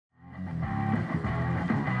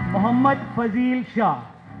Muhammad Fazil Shah.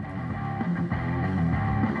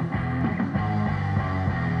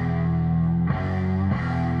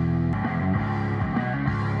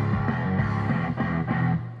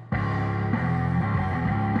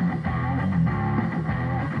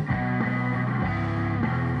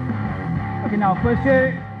 Okay, now first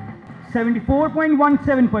year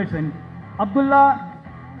 74.17%, Abdullah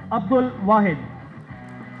Abdul Wahid.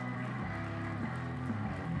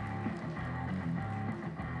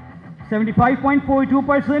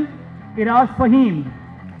 75.42%, Iraz Fahim.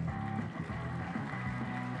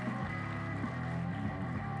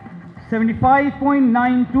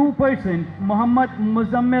 75.92%, Muhammad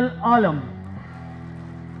Muzammil Alam.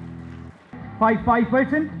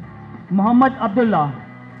 55%, Muhammad Abdullah.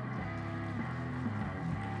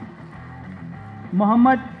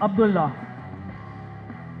 Muhammad Abdullah.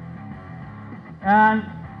 And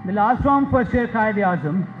the last round, first year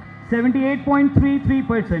Quaid-e-Azam,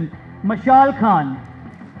 78.33%, Mashal Khan.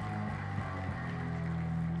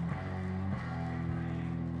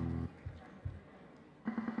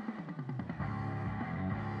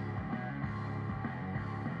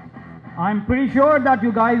 I'm pretty sure that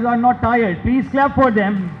you guys are not tired. Please clap for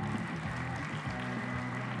them.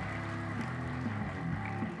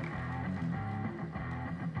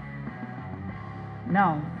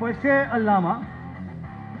 Now, first year Allama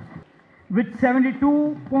with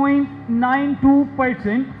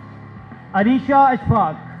 72.92%, Arisha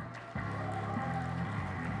Ashfaq.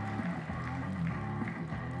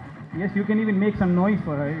 Yes, you can even make some noise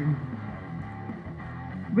for her.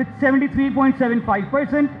 With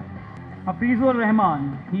 73.75%, Hafizur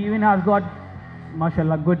Rahman. He even has got,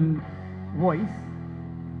 mashallah, good voice.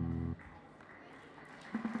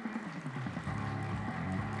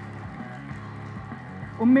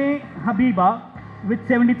 Umme Habiba with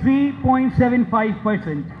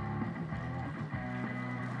 73.75%.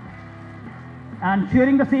 And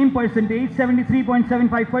sharing the same percentage,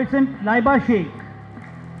 73.75%, Laiba Sheikh.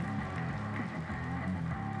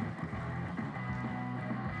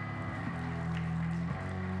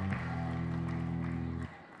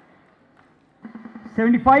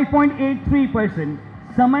 %75.83%,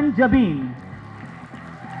 Saman Jabin.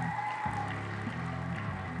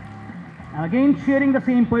 And again sharing the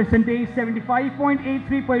same percentage,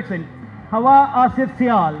 75.83%, Hawa Asif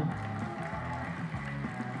Sial.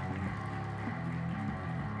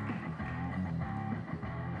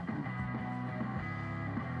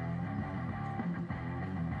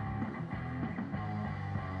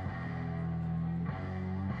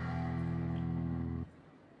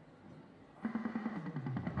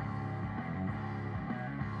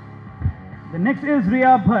 The next is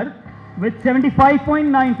Riya Bhatt with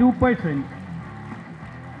 75.92%.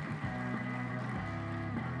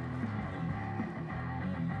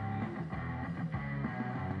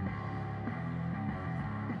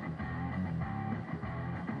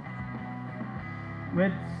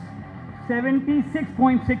 With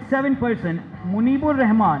 76.67%, Munibur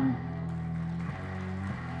Rahman.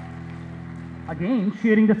 Again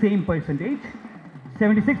sharing the same percentage,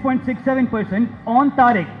 76.67% on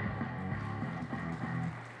Tariq.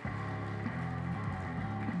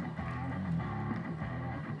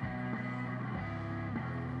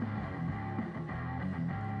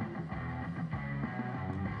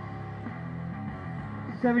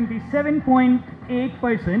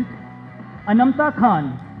 %77.8%, Anamta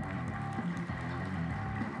Khan.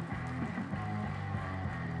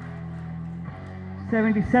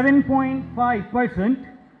 %77.5%,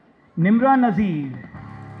 Nimra Nazir.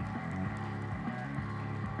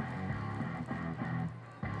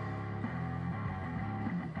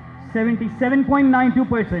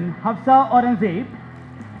 %77.92%, Hafsa Aurangzeb.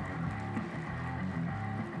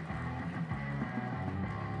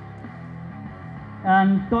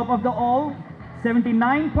 And top of the all,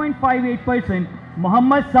 79.58%,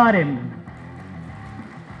 Muhammad Sarim.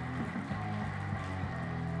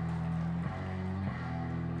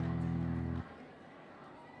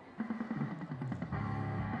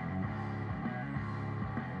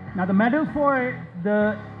 Now the medals for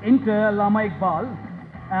the Inter Allama Iqbal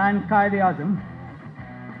and Quaid-e-Azam.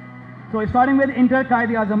 So starting with Inter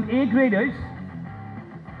Quaid-e-Azam A graders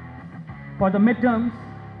for the midterms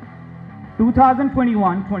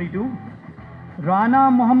 2021-22, Rana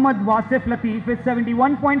Muhammad Wasif Latif with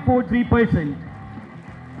 71.43%.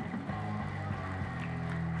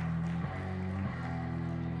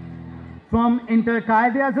 From Inter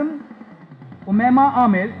Quaid-e-Azam, Umaima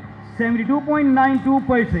Amir,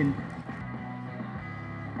 72.92%.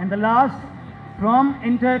 And the last from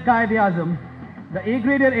Inter Quaid-e-Azam, the A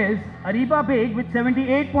grader is Ariba Beg with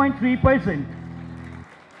 78.3%.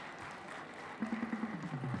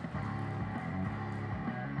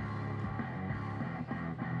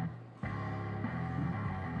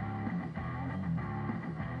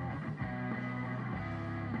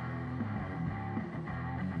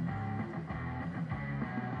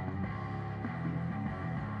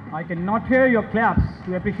 I cannot hear your claps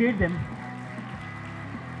to appreciate them.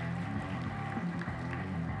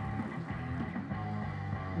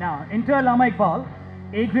 Now, Inter Allama Iqbal,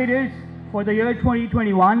 A graders for the year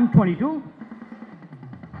 2021-22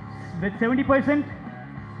 with 70%,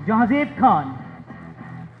 Jahazeb Khan.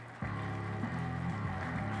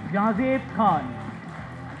 Jahazeb Khan.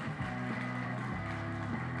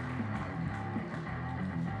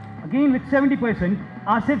 Again with 70%,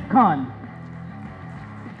 Asif Khan.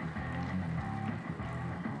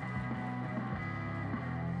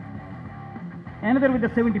 Another with the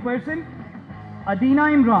 70%, Adina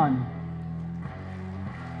Imran.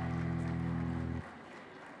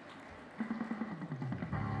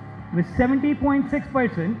 With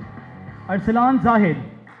 70.6%, Arsalan Zahid.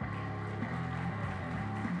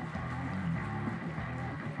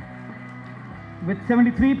 With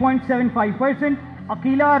 73.75%,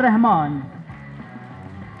 Aqila Rahman.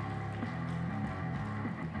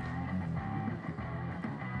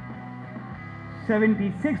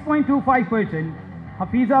 (76.25%)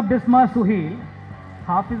 Hafiza Bisma Suhail.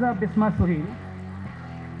 Hafiza Bisma Suhail.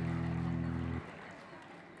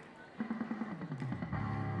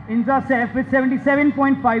 Inza Saif with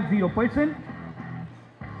 77.50%.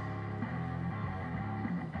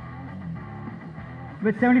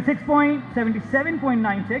 With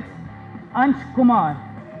 77.96, Ansh Kumar.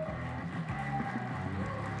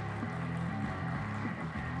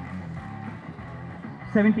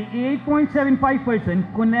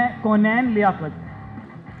 (78.75%) Konan Liaquat.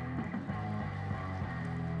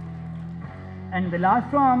 And the last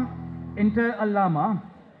from Inter Allama,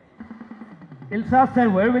 Ilsa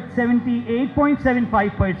Sarwar with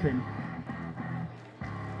 78.75%.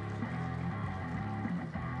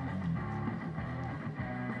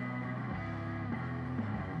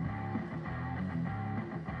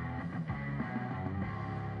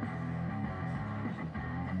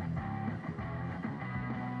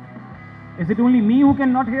 Is it only me who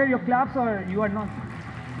cannot hear your claps, or you are not?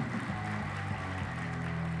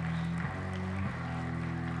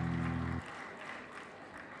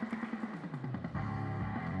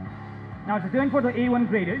 Now it's a turn for the A1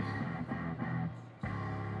 graders.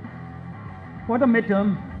 For the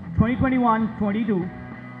midterm 2021-22,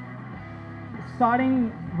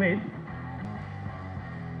 starting with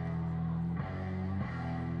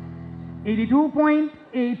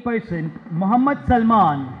 82.8%, Muhammad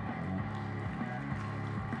Salman.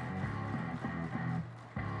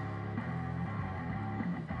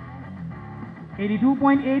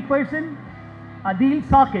 82.8%, Adil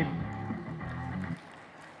Saqib.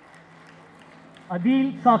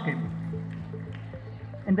 Adil Saqib.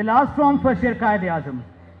 And the last from first year Qaid-e-Azam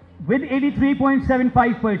with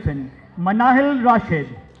 83.75%, Manahil Rashid.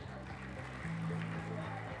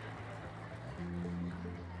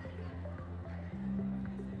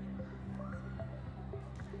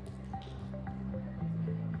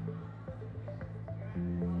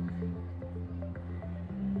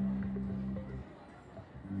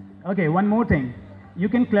 Okay, one more thing. You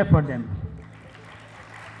can clap for them.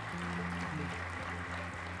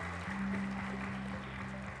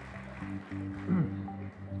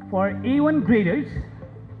 For A1 graders,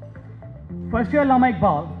 first year Allama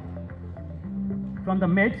Iqbal from the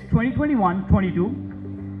mids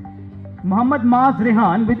 2021-22, Muhammad Maaz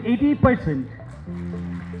Rehan with 80%.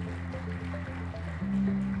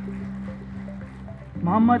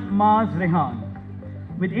 Muhammad Maaz Rehan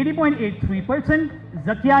with 80.83%,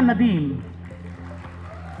 Zakia Nadeem.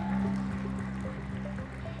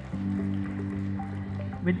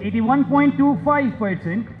 With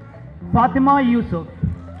 81.25%, Fatima Yusuf.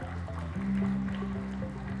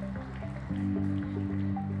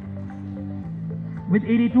 With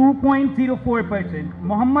 82.04%,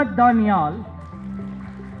 Muhammad Danial.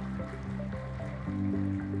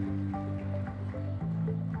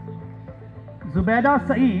 Zubaida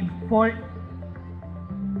Saeed for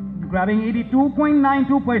grabbing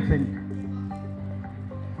 82.92%.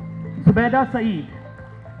 Zubaida Saeed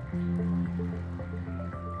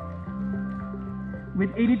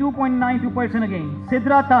with 82.92% again.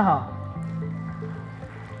 Sidra Taha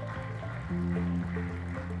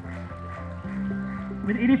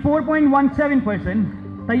with 84.17%.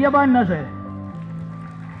 Tayyaba Nazar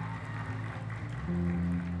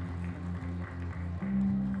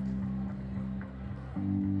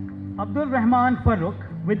Abdul Rahman Farooq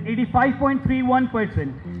with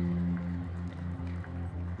 85.31%.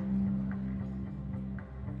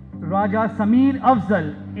 Raja Samir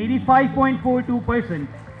Afzal 85.42%.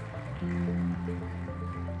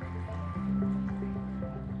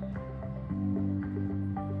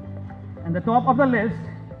 And the top of the list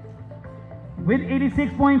with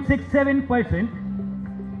 86.67%,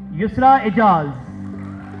 Yusra Ejaz.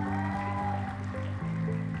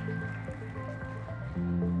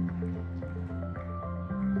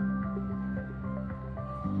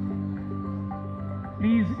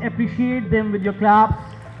 Please appreciate them with your claps.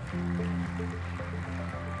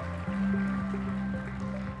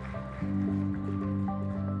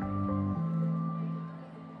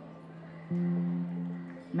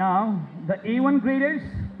 Now, the A1 graders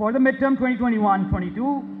for the midterm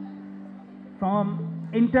 2021-22 from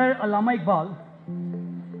Inter Allama Iqbal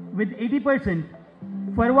with 80%,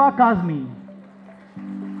 Farwa Kazmi.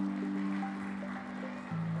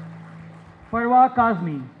 Farwa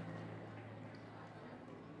Kazmi.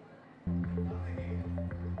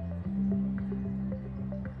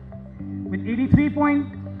 With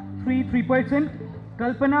 83.33%,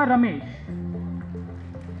 Kalpana Ramesh.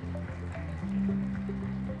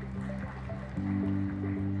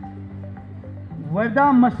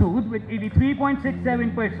 Varda Masood with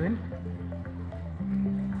 83.67%.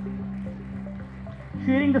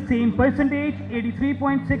 Sharing the same percentage,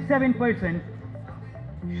 83.67%,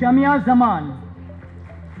 Shamia Zaman.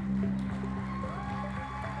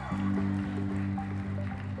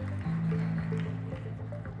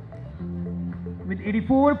 With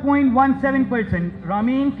 84.17%,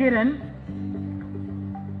 Ramin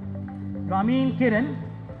Kiran.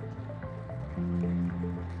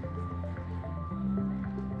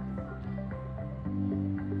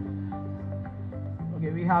 Okay,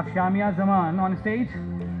 we have Shamia Zaman on stage.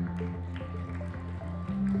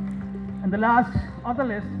 And the last of the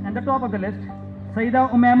list, and the top of the list, Saida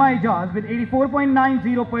Umaima Ijaz with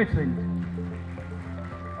 84.90%.